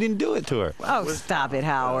can't believe you didn't do it to her. Oh, stop it,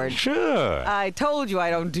 Howard. Sure. I told you I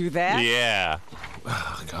don't do that. Yeah.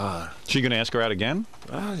 Oh, God. She gonna ask her out again?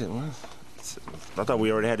 I thought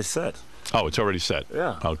we already had it set. Oh, it's already set.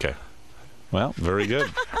 Yeah. Okay. Well, very good.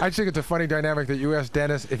 I just think it's a funny dynamic that you ask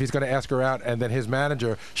Dennis if he's going to ask her out, and then his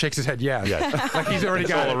manager shakes his head yes. Yes. Like he's already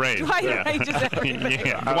It's got all it. arranged. Dwight Yeah. arranges everything.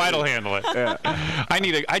 Yeah, Dwight will handle it. Yeah. I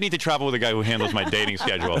need to travel with a guy who handles my dating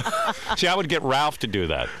schedule. See, I would get Ralph to do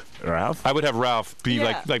that. Ralph? I would have Ralph be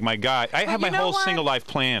Yeah. like my guy. I have my you know whole what? single life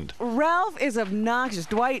planned. Ralph is obnoxious.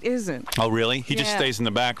 Dwight isn't. Oh, really? He just Yeah. stays in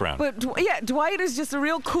the background. But Dwight is just a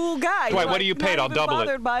real cool guy. Dwight, You're what are you not paid? I'll even double it.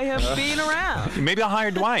 bothered by him being around. Maybe I'll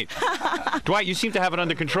hire Dwight. Dwight, you seem to have it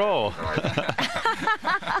under control.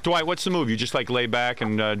 Dwight, what's the move? You just like lay back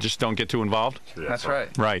and just don't get too involved? That's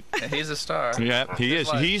right. Right. And he's a star. Yeah, he is.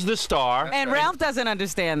 life. He's the star. And Ralph doesn't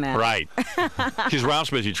understand that. Right. Because Ralph's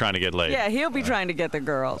busy trying to get laid. Yeah, he'll be trying to get the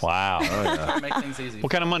girls. Wow. Make things easy.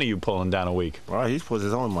 What kind of money are you pulling down a week? Well, he's put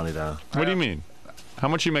his own money down. What do you mean? How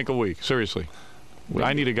much you make a week? Seriously.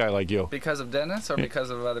 I need a guy like you. Because of Dennis or because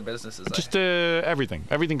of other businesses? Just everything.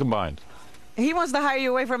 Everything combined. He wants to hire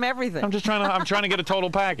you away from everything. I'm trying to get a total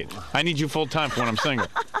package. I need you full time for when I'm single.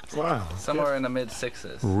 Wow. Somewhere in the mid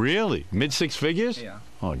sixes. Really? Mid six figures? Yeah.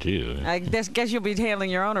 Oh, Jesus. I guess you'll be handling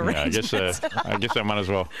your own Yeah, arrangements. I guess I might as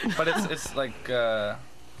well. But it's like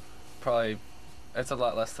probably it's a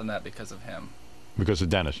lot less than that because of him. Because of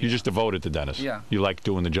Dennis. You just devoted to Dennis. Yeah. You like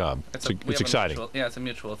doing the job. We It's have a exciting. mutual, it's a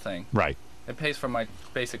mutual thing. Right. It pays for my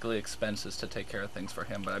basically expenses to take care of things for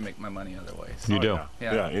him, but I make my money other ways. You do.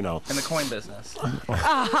 Yeah. Yeah, you know. In the coin business.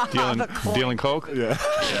 Dealing coke? Yeah.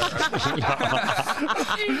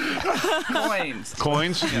 Coins.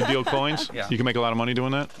 Coins? You deal coins? Yeah. You can make a lot of money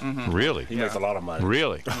doing that? Really? He makes a lot of money.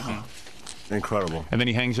 Really? Incredible. And then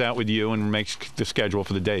he hangs out with you and makes the schedule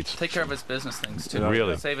for the dates. Take care of his business things too.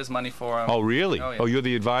 Really? Save his money for him. Oh, really? Oh, yeah. Oh, you're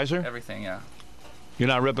the advisor? Everything, yeah. You're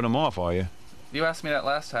not ripping him off, are you? You asked me that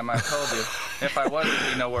last time. I told you. If I was,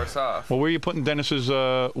 he'd be no worse off. Well, where are you putting Dennis's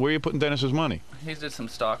money? He's did some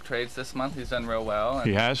stock trades this month. He's done real well. And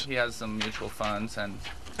He has? He has some mutual funds, and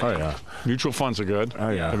Oh, yeah. Mutual funds are good. Oh,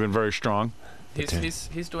 yeah. They've been very strong.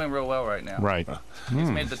 he's doing real well right now. Right. He's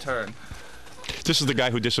made the turn. This is the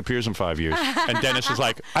guy who disappears in 5 years. And Dennis is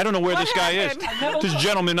like, I don't know where this guy is. This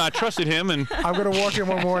gentleman, I trusted him. And I'm going to walk in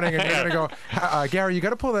one morning and you're going to go, Gary, you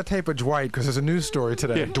got to pull that tape of Dwight because there's a news story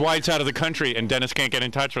today. yeah, Dwight's out of the country and Dennis can't get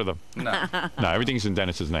in touch with him. No, No, everything's in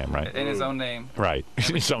Dennis's name, right? in his own name. Right.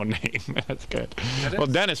 In his own name. That's good. Well,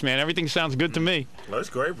 Dennis, man, everything sounds good to me. Well, that's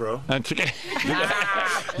great, bro. That's,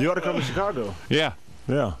 You ought to come to Chicago. yeah.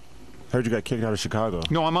 Yeah. Heard you got kicked out of Chicago.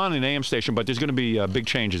 No, I'm on an AM station, but there's going to be big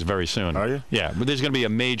changes very soon. Are you? Yeah, but there's going to be a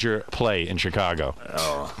major play in Chicago.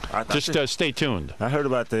 Oh. Just stay tuned. I heard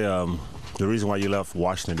about the reason why you left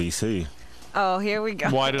Washington, D.C. Oh, here we go.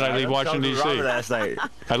 Why did I leave Washington, D.C.? Last night.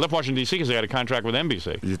 I left Washington, D.C. because I got a contract with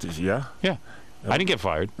NBC. Yeah? Yeah. I didn't get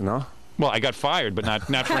fired. No? Well, I got fired, but not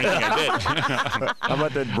for anything I did. How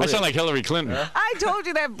about that I bridge? sound like Hillary Clinton. I told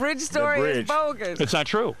you that bridge story is bridge. bogus. It's not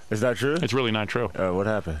true. Is that true? It's really not true. What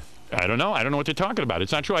happened? I don't know. I don't know what they're talking about.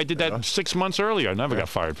 It's not true. I did that 6 months earlier. I never got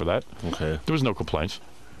fired for that. Okay. There was no complaints.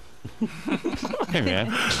 Hey, man.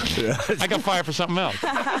 I got fired for something else.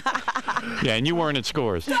 Yeah, and you weren't at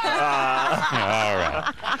scores. Yeah, all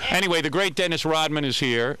right. Anyway, the great Dennis Rodman is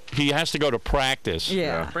here. He has to go to practice.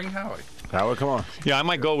 Yeah. Bring Howie. Howard, come on. Yeah, I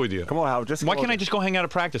might go with you. Come on, Howard. Just Why come can't on. I just go hang out at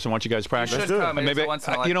practice and watch you guys practice? You should do it. come. It's Maybe, a once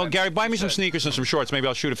in a you know, lifetime Gary, buy me some should. sneakers and some shorts. Maybe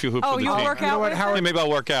I'll shoot a few hoops Oh, for the you'll team. work You know out what, with Howard? Hey, maybe I'll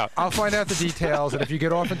work out. I'll find out the details, and if you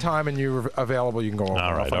get off in time and you're available, you can go over.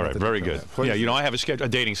 All right, very good. Yeah, you know, I have a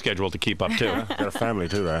dating schedule to keep up, too. Got a family,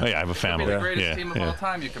 too, Oh, right? yeah, I have a Could family. be the greatest Yeah, team of yeah. all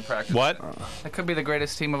time you could practice What? with. It could be the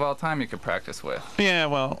greatest team of all time you could practice with. Yeah,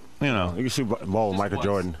 well, you know. You can shoot ball with Michael once.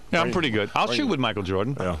 Jordan. Yeah, I'm pretty good. I'll shoot with Michael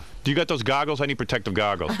Jordan. Yeah. Do you got those goggles? I need protective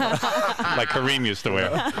goggles. Like Kareem used to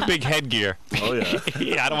wear. Big headgear. Oh, yeah.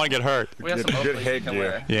 Yeah, I don't want to get hurt. We have some Good Oakleys you can headgear.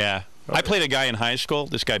 wear. Yeah. I played a guy in high school.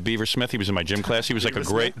 This guy Beaver Smith. He was in my gym class. He was like a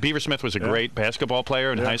great. Beaver Smith was a great basketball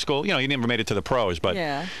player in high school. You know, he never made it to the pros, but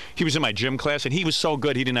he was in my gym class, and he was so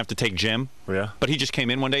good he didn't have to take gym. Yeah. But he just came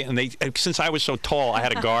in one day, and since I was so tall, I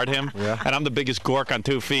had to guard him. And I'm the biggest gork on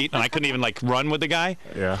 2 feet, and I couldn't even like run with the guy.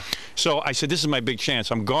 Yeah. So I said, this is my big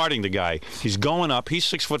chance. I'm guarding the guy. He's going up. He's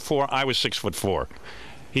 6'4". I was 6'4".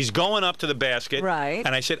 He's going up to the basket. Right.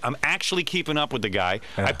 And I said, I'm actually keeping up with the guy.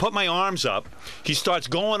 I put my arms up. He starts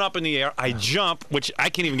going up in the air. I jump, which I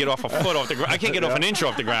can't even get off a foot off the ground. I can't get off an inch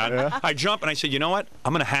off the ground. I jump, and I said, you know what?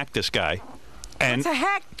 I'm going to hack this guy. And What's a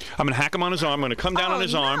hack? I'm going to hack him on his arm. I'm going to come down on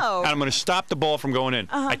his arm, and I'm going to stop the ball from going in.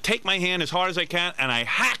 I take my hand as hard as I can, and I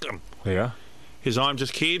hack him. Yeah. His arm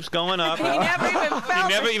just keeps going up. He never even felt He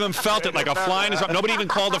never even felt it, like a fly in his arm. Nobody even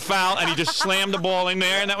called a foul, and he just slammed the ball in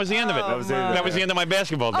there, and that was the end of it. That was the end of my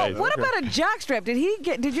basketball days. What about a jockstrap? Did you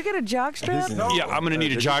get a jockstrap? Yeah, I'm going to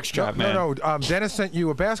need a jockstrap, man. No. Dennis sent you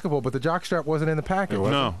a basketball, but the jockstrap wasn't in the package.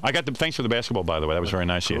 No, I got the. Thanks for the basketball, by the way. That was very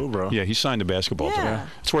nice of you. Cool, bro. Yeah, he signed the basketball. Yeah.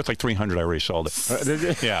 It's worth like $300. I already sold it. Did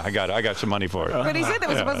you? Yeah, I got some money for it. But he said there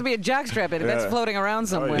was supposed to be a jockstrap in it. That's floating around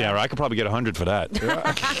somewhere. Yeah, I could probably get 100 for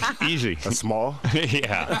that. Easy. That's small.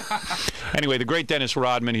 Yeah. Anyway, the great Dennis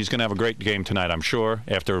Rodman, he's going to have a great game tonight, I'm sure,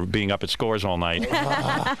 after being up at scores all night.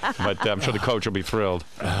 But I'm sure the coach will be thrilled.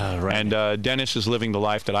 Right. And Dennis is living the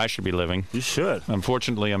life that I should be living. You should.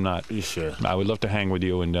 Unfortunately, I'm not. You should. I would love to hang with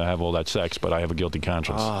you and have all that sex, but I have a guilty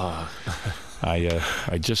conscience.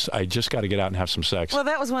 I just got to get out and have some sex. Well,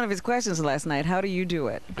 that was one of his questions last night. How do you do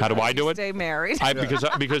it? How do I do it? Stay married.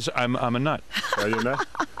 Because I'm a nut. Are you not?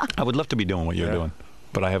 I would love to be doing what you're doing,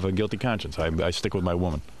 but I have a guilty conscience. I stick with my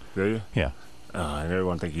woman. Do you? Yeah. And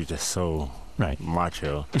everyone think you're just so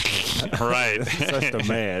macho. Right. Such a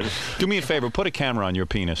man. Do me a favor. Put a camera on your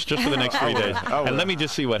penis just for the next 3 days, and let me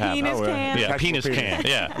just see what happens. Penis cam. Yeah, penis cam.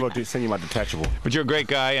 Yeah. We'll send you my detachable. But you're a great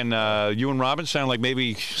guy, and you and Robin sound like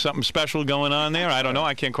maybe something special going on there. I don't know.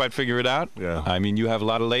 I can't quite figure it out. Yeah. I mean, you have a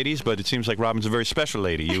lot of ladies, but it seems like Robin's a very special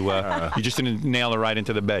lady. You you just didn't nail her right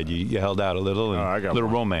into the bed. You held out a little, and I got a little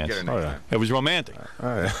one. romance. Oh, yeah. It was romantic.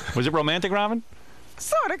 Was it romantic, Robin?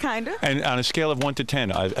 Sort of, kind of. And on a scale of 1 to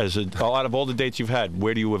 10, out of all the dates you've had,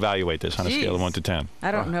 where do you evaluate this on a scale of 1 to 10? I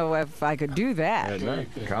don't know if I could do that.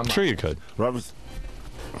 I'm sure you could. Robert's.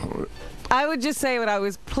 I would just say that I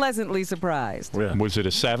was pleasantly surprised. Yeah. Was it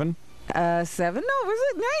a 7? 7? No, it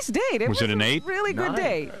was a nice date. Was it an 8? A really good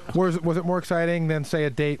date. Was it more exciting than, say, a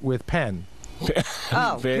date with Penn?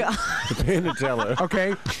 Oh, God. Penn and Teller.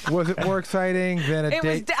 Okay. Was it more exciting than a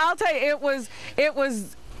date? I'll tell you, it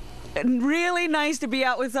was really nice to be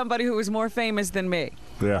out with somebody who was more famous than me.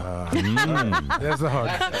 Yeah. There's the hug.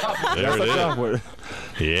 There it is.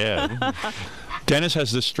 Yeah. Dennis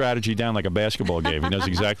has this strategy down like a basketball game. He knows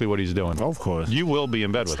exactly what he's doing. Of course. You will be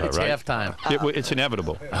in bed with her, It's right? halftime. It's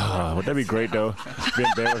inevitable. Would that be great, though? Be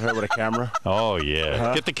in bed with her with a camera? Oh,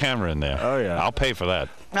 yeah. Get the camera in there. Oh, yeah. I'll pay for that.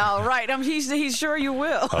 All right. He's sure you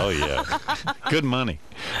will. Oh, yeah. Good money.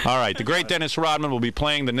 All right. The great Dennis Rodman will be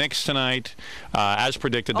playing the Knicks tonight. As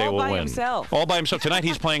predicted, they will win. All by himself. All by himself. Tonight,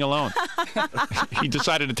 he's playing alone. He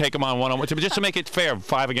decided to take him on one-on-one, just to make it fair,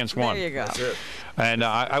 5 against 1. There you go. That's it. And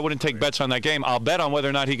I wouldn't take bets on that game. I'll bet on whether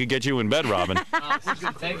or not he could get you in bed, Robin.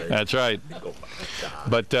 That's right.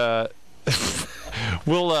 But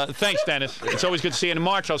thanks, Dennis. It's always good to see you. In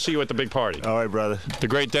March, I'll see you at the big party. All right, brother. The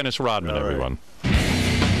great Dennis Rodman, everyone.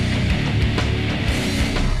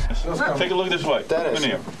 Take a look this way. Dennis. Come in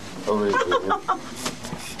here.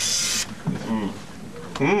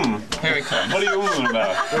 Here he comes. What are you moving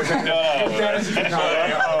about?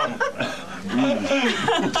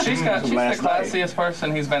 She's the classiest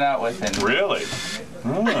person he's been out with in Really?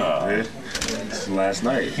 This is last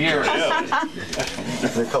night. years.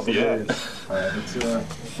 A couple days.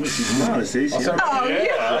 She's nice. See? Oh,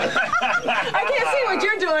 yeah. I can't see what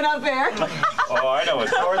you're doing up there. Oh, I know it.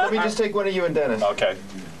 Howard, let me just take one of you and Dennis. Okay.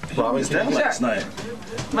 Robin's He was there last night.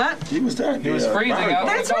 What? He was there. He was freezing out.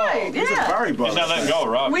 That's right. Yeah. Barry He's not letting go,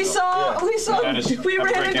 Rob. We saw. Dennis, We have a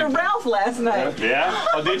ran great into game. Ralph last night. Yeah?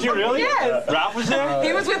 Oh, did you really? Yes. Ralph was there?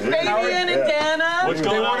 He was with Fabian and Dana. What's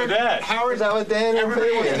going on with that? Howard, is that with Dan and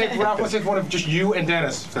Everybody wants to Fabian? take Ralph. Let's take one of just you and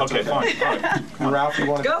Dennis. That's Okay, fine. And Ralph, you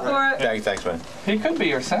want to Go for it. Thanks, man. He could be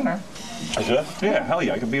your center. Is it? Yeah, hell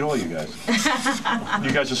yeah, I could beat all you guys.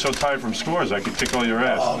 You guys are so tired from scores, I could kick all your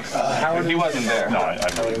ass. Howard, he wasn't there. No, I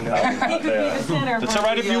really He could be the center. It's all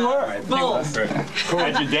right if you were. Both.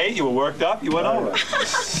 At your date, you were worked up, you went over.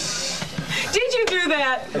 Did you do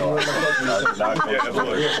that?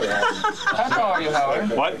 How tall are you, Howard?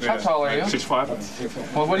 What? How tall are you?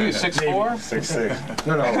 6'5". Well, what are you, 6'4"? 6'6".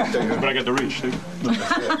 No. But I got the reach, see?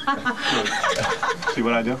 See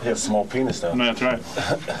what I do? He has a small penis, though. No, that's right.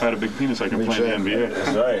 If I had a big penis, I could play in the NBA.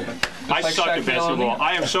 That's right. I suck at basketball.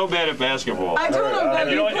 I am so bad at basketball. I told him that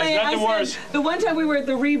You know you what? It's played. nothing I worse. said the one time we were at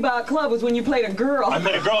the Reebok Club was when you played a girl. I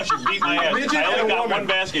met a girl, she beat my ass. I only got one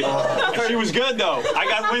basket. She was good, though. I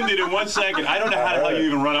got winded in 1 second. I don't know how the hell you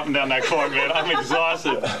even run up and down that court, man. I'm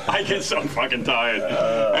exhausted. I get so fucking tired.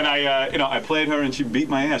 And I played her, and she beat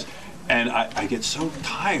my ass. And I get so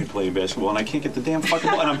tired playing basketball, and I can't get the damn fucking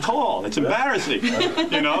ball. And I'm tall. It's embarrassing.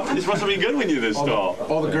 You know? You're supposed to be good when you're this tall.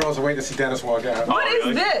 All the girls are waiting to see Dennis walk out. What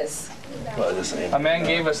is this? A man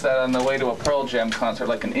gave us that on the way to a Pearl Jam concert,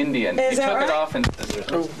 like an Indian. Is He that took it right? off and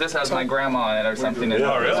this has my grandma on it or something.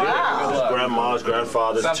 Oh, really? Wow. Grandmas,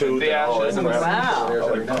 grandfathers, Something, too. the ashes and the Wow.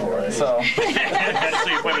 So, So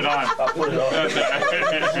you put it on.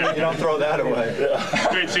 You don't throw that away.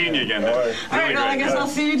 Great seeing you again, man. All right, well, I guess I'll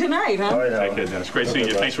see you tonight, huh? Take care, Dennis. Great seeing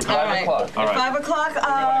you. Thanks for coming. All right. 5 o'clock. All right. 5 o'clock.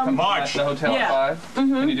 At March. the hotel Yeah. at 5.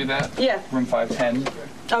 Can you do that? Yeah. Room 510,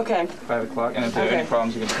 Okay. 5 o'clock. And if there are Okay. any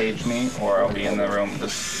problems, you can page me, or I'll be in the room.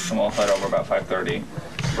 And we'll head over about 5:30.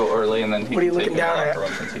 Go early, and then he What are you can take looking me down out at? the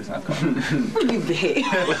room since he's not coming. You behave.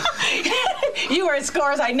 You were at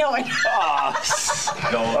Scores, I know it. All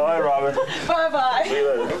right, Robert. Bye-bye.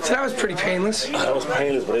 So that was pretty painless. That was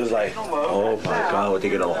painless, but it was like, oh my God, what they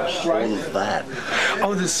get a hold of that.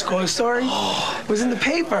 Oh, the score story? It was in the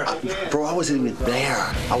paper. Bro, I wasn't even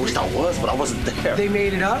there. I wished I was, but I wasn't there. They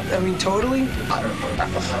made it up? I mean, totally? I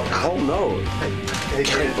don't know. Hey,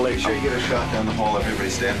 Grant, make sure you get a shot down the hall.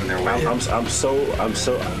 Everybody's standing there waiting.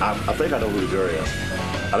 I think I know who the girl is.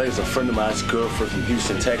 I think it's a friend of mine's girlfriend from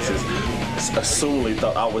Houston, Texas. Assumedly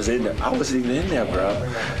thought I was in there. I wasn't even in there, bro.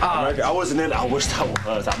 I wasn't in there. I wished I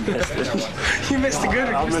was. I missed it. You missed a good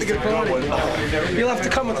party. You'll have to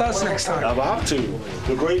come with us next time. I'll have to.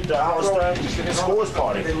 The great Howard Stern Scores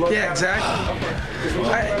Party. Yeah, exactly.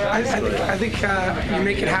 I think you're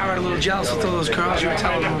making Howard a little jealous with all those girls you were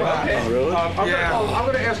telling him about. Oh, really? Yeah. I'm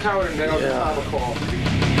going to ask Howard and then I'll have a call.